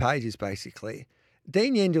 2 pages, basically.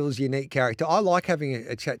 Dean Yendel's a unique character. I like having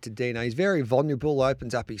a chat to Dino. He's very vulnerable,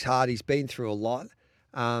 opens up his heart. He's been through a lot.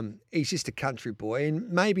 He's just a country boy, and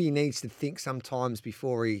maybe he needs to think sometimes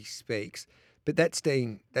before he speaks. But that's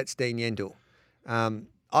Dean Yendel.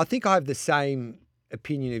 I think I have the same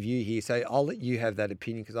opinion of you here, so I'll let you have that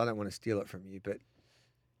opinion because I don't want to steal it from you. But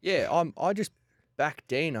Yeah, I just back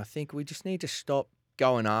Dean. I think we just need to stop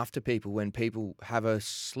going after people when people have a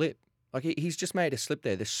slip. Like he's just made a slip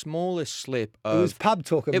there, the smallest slip of. it was pub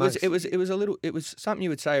talk. It was something you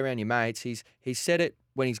would say around your mates. He's said it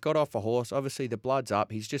when he's got off a horse. Obviously the blood's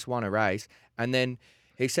up. He's just won a race, and then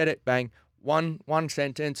he said it. Bang. One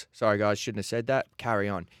sentence. Sorry guys, shouldn't have said that. Carry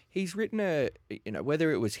on. He's written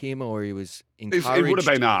whether it was him or he was encouraged. It would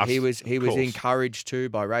have been us. He was encouraged to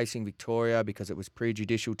by Racing Victoria because it was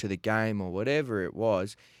prejudicial to the game or whatever it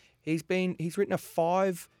was. He's written a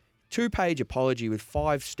 2-page apology with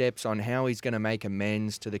 5 steps on how he's going to make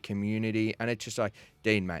amends to the community. And it's just like,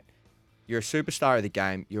 Dean, mate, you're a superstar of the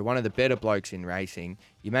game. You're one of the better blokes in racing.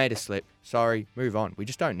 You made a slip. Sorry, move on. We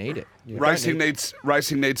just don't need it. Racing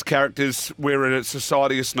needs characters. We're in a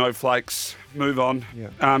society of snowflakes. Move on.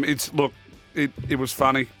 Yeah. It was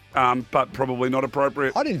funny, but probably not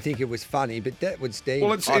appropriate. I didn't think it was funny, but that was Dean.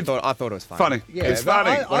 Well, I thought it was funny. funny. Yeah, it's but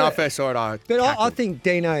funny. When I first saw it, I I think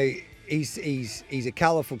Dino, he's a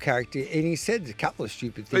colourful character, and he said a couple of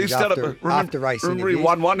stupid He things stood after racing. Remember he interviews.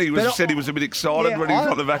 won one. But Said he was a bit excited yeah, when he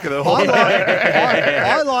got the back of the I horse.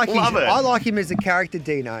 like him as a character,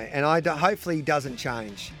 Dino, and hopefully he doesn't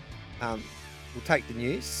change. We'll take the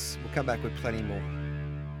news. We'll come back with plenty more.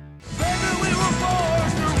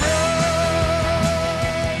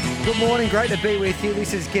 Good morning, great to be with you.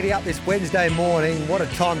 This is Getting Up this Wednesday morning. What a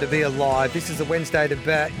time to be alive. This is a Wednesday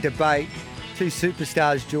debate. 2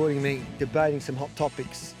 superstars joining me, debating some hot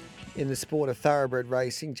topics in the sport of thoroughbred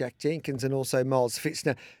racing, Jack Jenkins and also Miles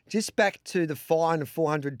Pfitzner. Just back to the fine of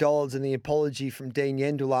 $400 and the apology from Dean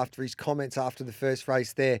Yendel after his comments after the first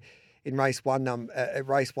race there in race 1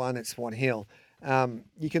 at Swan Hill.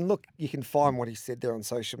 You can find what he said there on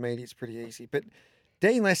social media. It's pretty easy. But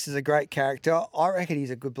Dean Lester's a great character. I reckon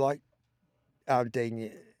he's a good bloke.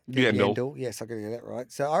 Dean Yendel. Yes, I got to get that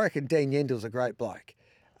right. So I reckon Dean Yendel's a great bloke.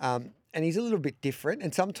 And he's a little bit different.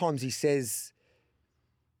 And sometimes he says,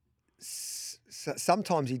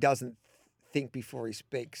 sometimes he doesn't think before he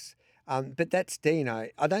speaks. But that's Dino.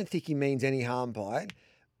 I don't think he means any harm by it.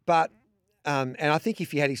 But, and I think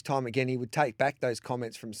if he had his time again, he would take back those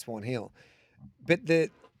comments from Swan Hill. But the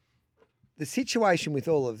situation with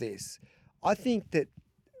all of this, I think that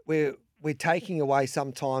we're taking away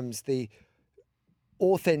sometimes the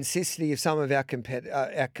authenticity of some of our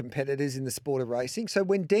competitors in the sport of racing. So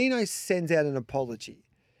when Dino sends out an apology,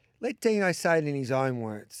 let Dino say it in his own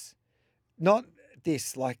words. Not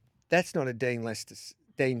this, like, that's not a Dean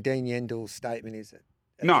Yendel statement, is it?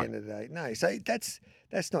 At the end of the day. No. So that's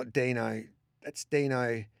not Dino. That's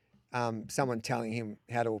Dino, someone telling him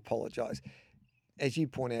how to apologise. As you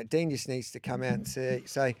point out, Dean just needs to come out and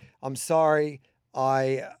say, I'm sorry,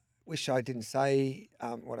 I wish I didn't say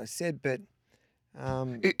what I said, but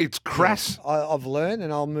it's crass. I've learned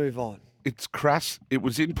and I'll move on. It's crass. It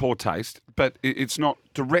was in poor taste, but it's not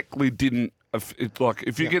directly didn't. It's like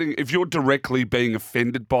if you're directly being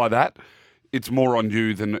offended by that, it's more on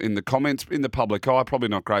you than in the comments in the public eye. Probably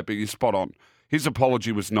not great, but you're spot on. His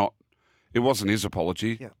apology was not. It wasn't his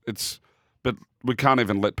apology. Yeah. But we can't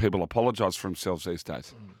even let people apologise for themselves these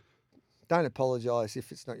days. Don't apologise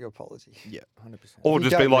if it's not your apology. Yeah, 100%. Or You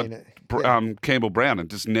just be don't like mean it. Campbell Brown and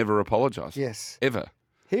just never apologise. Yes. Ever.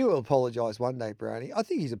 He will apologise one day, Brownie. I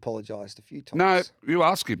think he's apologised a few times. No, you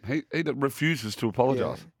ask him. He refuses to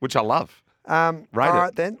apologise, which I love. All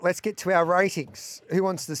right, then. Let's get to our ratings. Who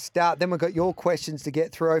wants to start? Then we've got your questions to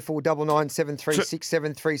get through, 0499 736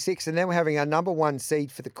 736. And then we're having our number 1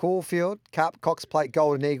 seed for the Caulfield Cup, Cox Plate,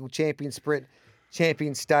 Golden Eagle, Champion Sprint,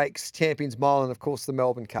 Champion Stakes, Champions Mile, and, of course, the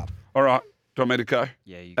Melbourne Cup. All right. Do you want me to go?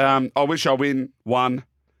 Yeah, you go. I Wish I Win 1,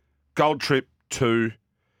 Gold Trip 2,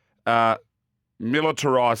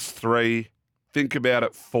 Militarised 3, Think About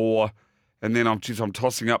It 4, and then I'm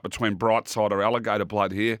tossing up between Brightside or Alligator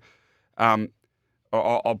Blood here.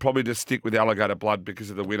 I'll probably just stick with Alligator Blood because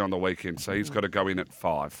of the win on the weekend, so he's got to go in at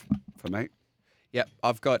 5 for me. Yep,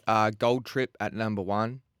 I've got Gold Trip at number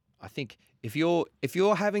 1. I think if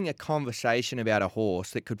you're having a conversation about a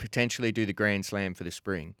horse that could potentially do the Grand Slam for the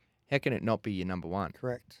spring, how can it not be your number 1?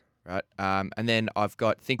 Correct. Right. And then I've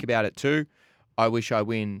got Think About It 2, I Wish I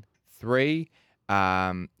Win 3,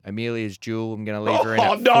 Amelia's Jewel, I'm going to leave her in at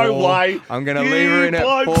 4. no way. I'm going to leave her in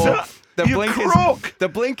at 4. The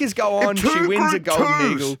blinkers go on. She wins a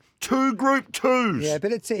golden eagle. 2 Group 2s. Yeah,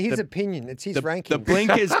 but it's his opinion. It's his ranking.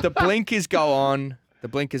 The blinkers go on. The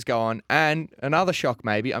blinkers go on. And another shock,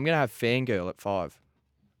 maybe. I'm going to have Fangirl at 5.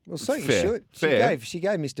 Well, so you Fair. should. She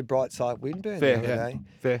gave Mr. Brightside Winburn the other day.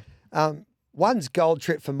 Fair. One's Gold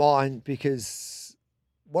Trip for mine because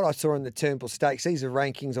what I saw in the Turnbull Stakes, these are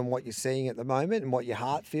rankings on what you're seeing at the moment and what your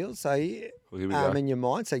heart feels. So, Here we go. in your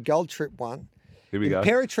mind. So, Gold Trip 1. Here we go.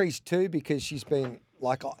 Imperatrice 2 because she's been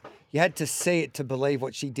like, you had to see it to believe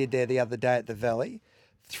what she did there the other day at the Valley.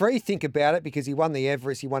 3, Think About It because he won the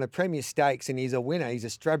Everest, he won a Premier Stakes and he's a winner. He's a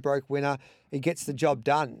Stradbroke winner. He gets the job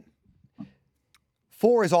done.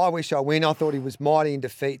 4 is I Wish I Win. I thought he was mighty in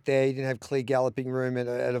defeat there. He didn't have clear galloping room at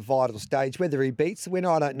a vital stage. Whether he beats the winner,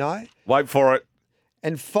 I don't know. Wait for it.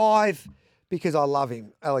 And 5, because I love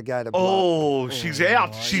him, Alligator Blood. Oh, she's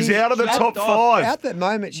out. She's out of the top 5. At that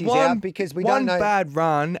moment, she's out because we don't know. One bad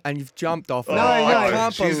run and you've jumped off. No, I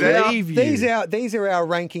can't she's believe you. These are our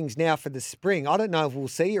rankings now for the spring. I don't know if we'll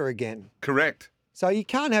see her again. Correct. So you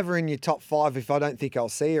can't have her in your top 5 if I don't think I'll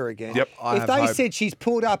see her again. Yep. If they said she's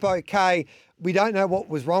pulled up okay, we don't know what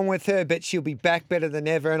was wrong with her, but she'll be back better than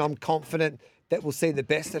ever, and I'm confident that we'll see the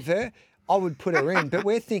best of her, I would put her in. But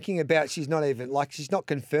we're thinking about she's not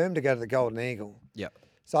confirmed to go to the Golden Eagle. Yep.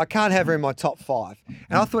 So I can't have her in my top 5.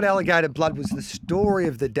 And I thought Alligator Blood was the story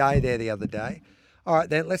of the day there the other day. All right,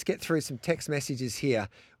 then, let's get through some text messages here.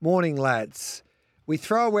 Morning, lads. We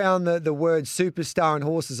throw around the word superstar in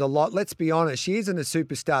horses a lot. Let's be honest, she isn't a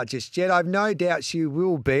superstar just yet. I've no doubt she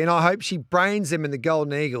will be, and I hope she brains them in the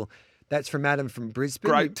Golden Eagle. That's from Adam from Brisbane.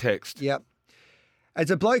 Great text. Yep. As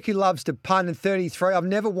a bloke who loves to punt and 33, I've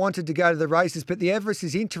never wanted to go to the races, but the Everest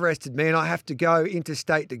has interested me and I have to go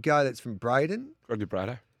interstate to go. That's from Braden. Good,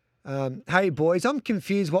 Brado. Hey, boys, I'm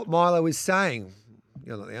confused what Milo is saying.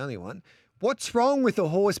 You're not the only one. What's wrong with a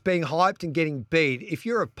horse being hyped and getting beat? If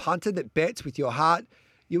you're a punter that bets with your heart,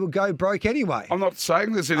 you will go broke anyway. I'm not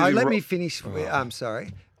saying there's anything Let wrong. me finish. I'm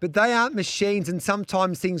sorry. But they aren't machines and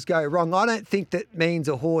sometimes things go wrong. I don't think that means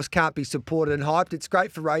a horse can't be supported and hyped. It's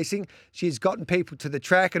great for racing. She's gotten people to the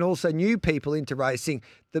track and also new people into racing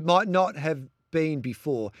that might not have been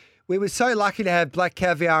before. We were so lucky to have Black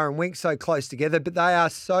Caviar and Wink so close together, but they are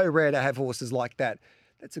so rare to have horses like that.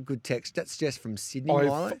 That's a good text. That's just from Sydney,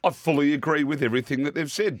 Milo. I fully agree with everything that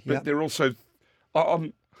they've said, but they're also...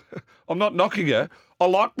 I'm not knocking her. I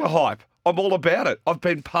like the hype. I'm all about it. I've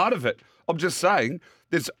been part of it. I'm just saying...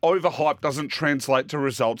 This overhype doesn't translate to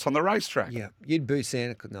results on the racetrack. Yeah, you'd boo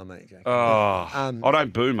Santa, couldn't I, mate? Jack? I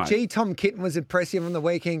don't boo, mate. Tom Kitten was impressive on the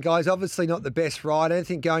weekend, guys. Obviously not the best rider. I don't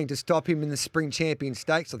think going to stop him in the Spring Champion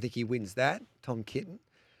Stakes. I think he wins that, Tom Kitten.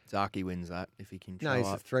 Zaki wins that if he can show No, it's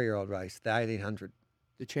up. a 3-year-old race, the 1800.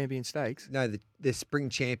 The Champion Stakes? No, the Spring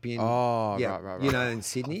Champion. Oh, yeah, right. You know, in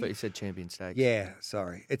Sydney. I thought you said Champion Stakes. Yeah,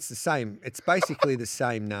 sorry. It's the same. It's basically the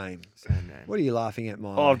same name. Same name. What are you laughing at,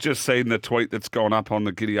 Mike? I've just seen the tweet that's gone up on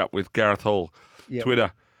the Giddy Up with Gareth Hall. Yep.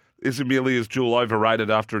 Twitter. Is Amelia's Jewel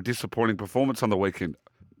overrated after a disappointing performance on the weekend?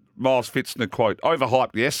 Miles Pfitzner quote,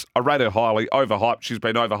 overhyped, yes. I rate her highly. Overhyped, she's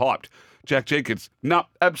been overhyped. Jack Jenkins, no,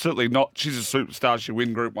 absolutely not. She's a superstar. She'll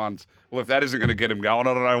win Group 1s. Well, if that isn't going to get him going,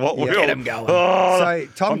 I don't know what will. Get him going. Oh, So,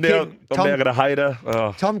 Tom I'm Kitten- now going to hate her.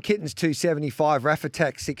 Oh. Tom Kitten's $2.75, Raff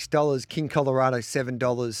Attack $6, King Colorado $7,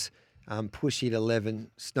 Pushy at $11,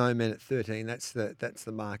 Snowman at $13. That's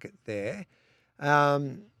the market there.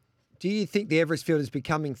 Do you think the Everest field is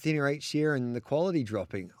becoming thinner each year and the quality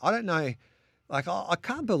dropping? I don't know. Like I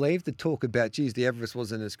can't believe the talk about, geez, the Everest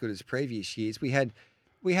wasn't as good as previous years. We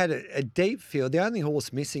had a deep field. The only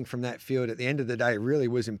horse missing from that field at the end of the day really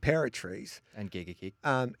was Imperatrice. And Giga Kick.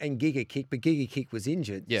 And Giga Kick, but Giga Kick was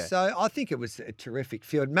injured. Yeah. So I think it was a terrific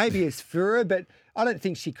field. Maybe it's Fura, but I don't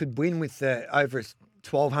think she could win with over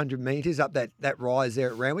 1,200 metres up that rise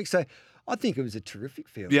there at Randwick. So I think it was a terrific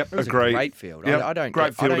field. Yep, It was agree. a great field. Yep, I don't great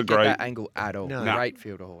get, field, I don't get agree. that angle at all. No. Great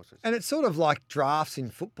field of horses. And it's sort of like drafts in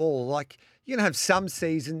football. Like you're going to have some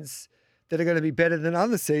seasons that are going to be better than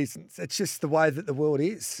other seasons. It's just the way that the world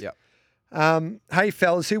is. Yep. Hey,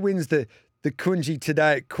 fellas, who wins the Kunji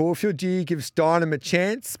today at Caulfield? Do you give Steinem a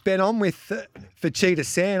chance? Bet on with for Cheetah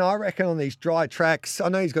Sand, I reckon, on these dry tracks. I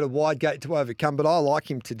know he's got a wide gate to overcome, but I like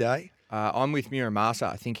him today. I'm with Muramasa.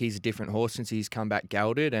 I think he's a different horse since he's come back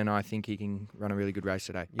gelded, and I think he can run a really good race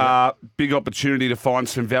today. Big opportunity to find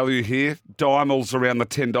some value here. Dimel's around the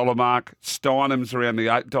 $10 mark. Steinem's around the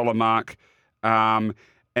 $8 mark.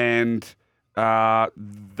 And I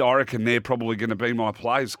reckon they're probably going to be my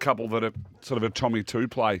plays. A couple that are sort of a Tommy 2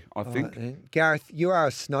 play, I think. Right, then. Gareth, you are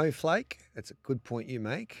a snowflake. That's a good point you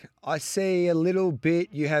make. I see a little bit.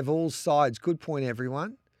 You have all sides. Good point,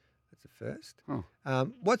 everyone. That's the first.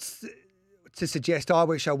 What's to suggest I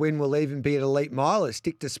wish I win will even be at elite milers?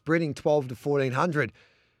 Stick to sprinting 12 to 1400.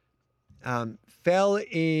 Fell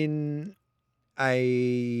in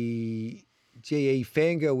a GE.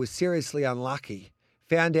 Fangirl was seriously unlucky.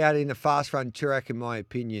 Found out in a fast run Turak, in my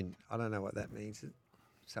opinion. I don't know what that means.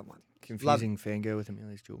 Someone. Confusing fangirl with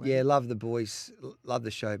Amelia's jewel. Yeah, love the boys. Love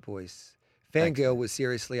the show, boys. Fangirl was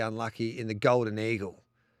seriously unlucky in the Golden Eagle.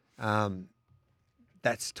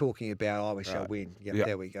 That's talking about I wish I win. Yep,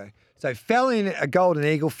 there we go. So fell in a Golden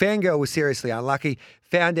Eagle. Fangirl was seriously unlucky.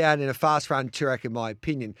 Found out in a fast run Turak, in my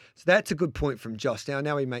opinion. So that's a good point from Josh.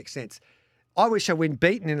 Now he makes sense. I wish I win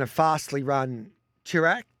beaten in a fastly run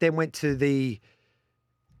Turak. Then went to the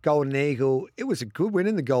Golden Eagle. It was a good win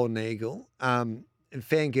in the Golden Eagle. And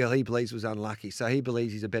Fangirl, he believes, was unlucky. So he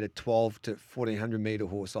believes he's a better 12 to 1400 metre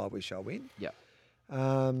horse. I wish I win. Yeah.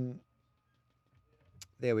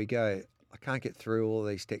 There we go. I can't get through all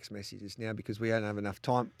these text messages now because we don't have enough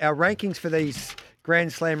time. Our rankings for these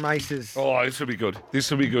Grand Slam races Oh, this will be good. This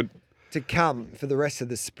will be good. to come for the rest of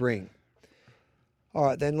the spring. All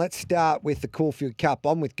right, then let's start with the Caulfield Cup.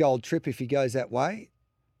 I'm with Gold Trip if he goes that way.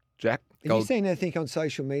 Jack? Have you seen anything on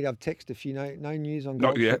social media? I've texted a few. No news on Not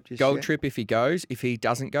Gold yet. Trip just Gold yet? Trip if he goes. If he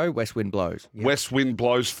doesn't go, West Wind blows. Yep. West Wind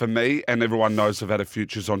blows for me, and everyone knows I've had a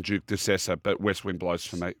futures on Duke DeSessa, but West Wind blows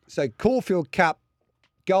for me. So Caulfield Cup,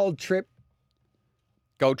 Gold Trip,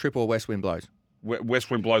 Gold Trip or West Wind blows.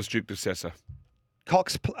 West Wind blows Duke DeSessa.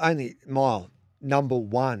 Cox only mile number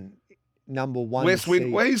one. West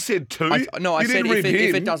Wind. Well, he said 2. I You said didn't if read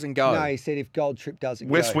it him. doesn't go. No, he said if Gold Trip doesn't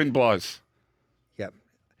West go. Wind blows. Yep.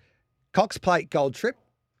 Cox Plate, Gold Trip,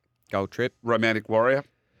 Gold Trip. Romantic Warrior.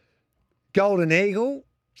 Golden Eagle,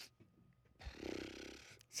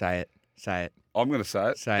 Say it. Say it. I'm going to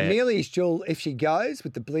say it. Say it. Amelia's Jewel if she goes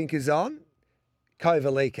with the blinkers on,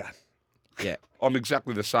 Kovalika. Yeah. I'm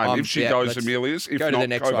exactly the same. If she yeah, goes, let's Amelia's. If go to not, the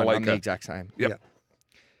next one. I'm the Kovalika. exact same. Yep.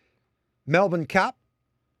 Melbourne Cup,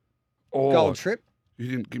 Oh, Gold Trip, you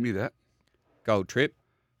didn't give me that. Gold Trip.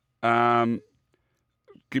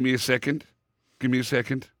 Give me a second. Give me a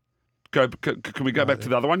second. Can we go back to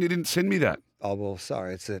the other one? You didn't send me that. Oh, well,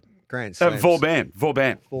 sorry, it's a Grand Slam. Vauban.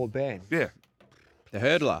 Vauban. Yeah, The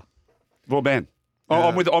hurdler. Vauban.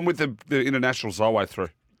 I'm with the internationals all the way through.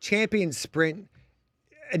 Champion Sprint,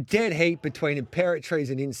 a dead heat between Imperatrice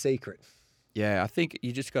and In Secret. Yeah, I think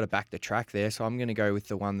you just got to back the track there. So I'm going to go with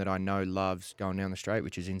the one that I know loves going down the straight,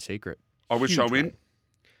 which is In Secret. I wish I win.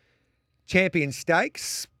 Champion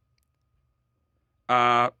Stakes,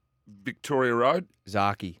 Victoria Road.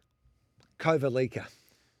 Zaki. Kovalika.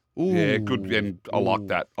 Ooh. Yeah, good. And I like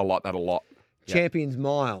that. I like that a lot. Yeah. Champions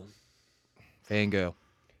Mile. Fangirl.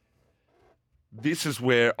 This is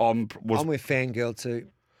where I'm with Fangirl too.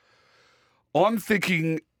 I'm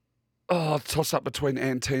thinking, toss up between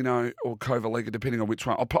Antino or Kovalika, depending on which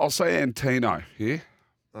one. I'll say Antino here.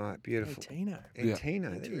 All right, beautiful. Tino.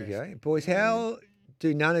 Antino, there you go. Boys, how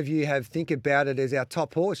do none of you have Think About It as our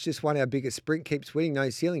top horse? Just won our biggest sprint, keeps winning, no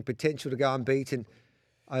ceiling, potential to go unbeaten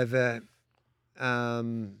over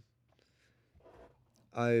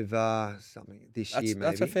something this year, maybe.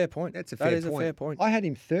 That's a fair point. That's a fair That is point. a fair point. I had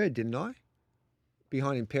him third, didn't I?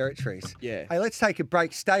 Behind Imperatrice. Yeah. Hey, let's take a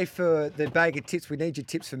break. Stay for the bag of tips. We need your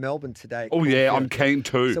tips for Melbourne today. Oh, yeah, I'm keen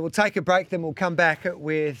too. So we'll take a break, then we'll come back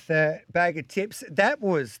with bag of tips. That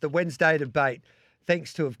was the Wednesday debate.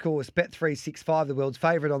 Thanks to, of course, Bet365, the world's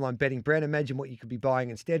favourite online betting brand. Imagine what you could be buying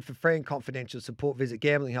instead. For free and confidential support, visit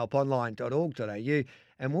gamblinghelponline.org.au.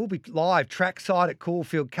 And we'll be live trackside at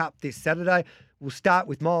Caulfield Cup this Saturday. We'll start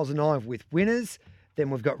with Miles and I with winners. Then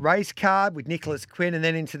we've got Race Card with Nicholas Quinn and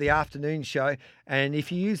then into the afternoon show. And if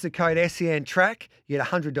you use the code SEN Track, you get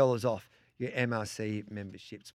 $100 off your MRC memberships.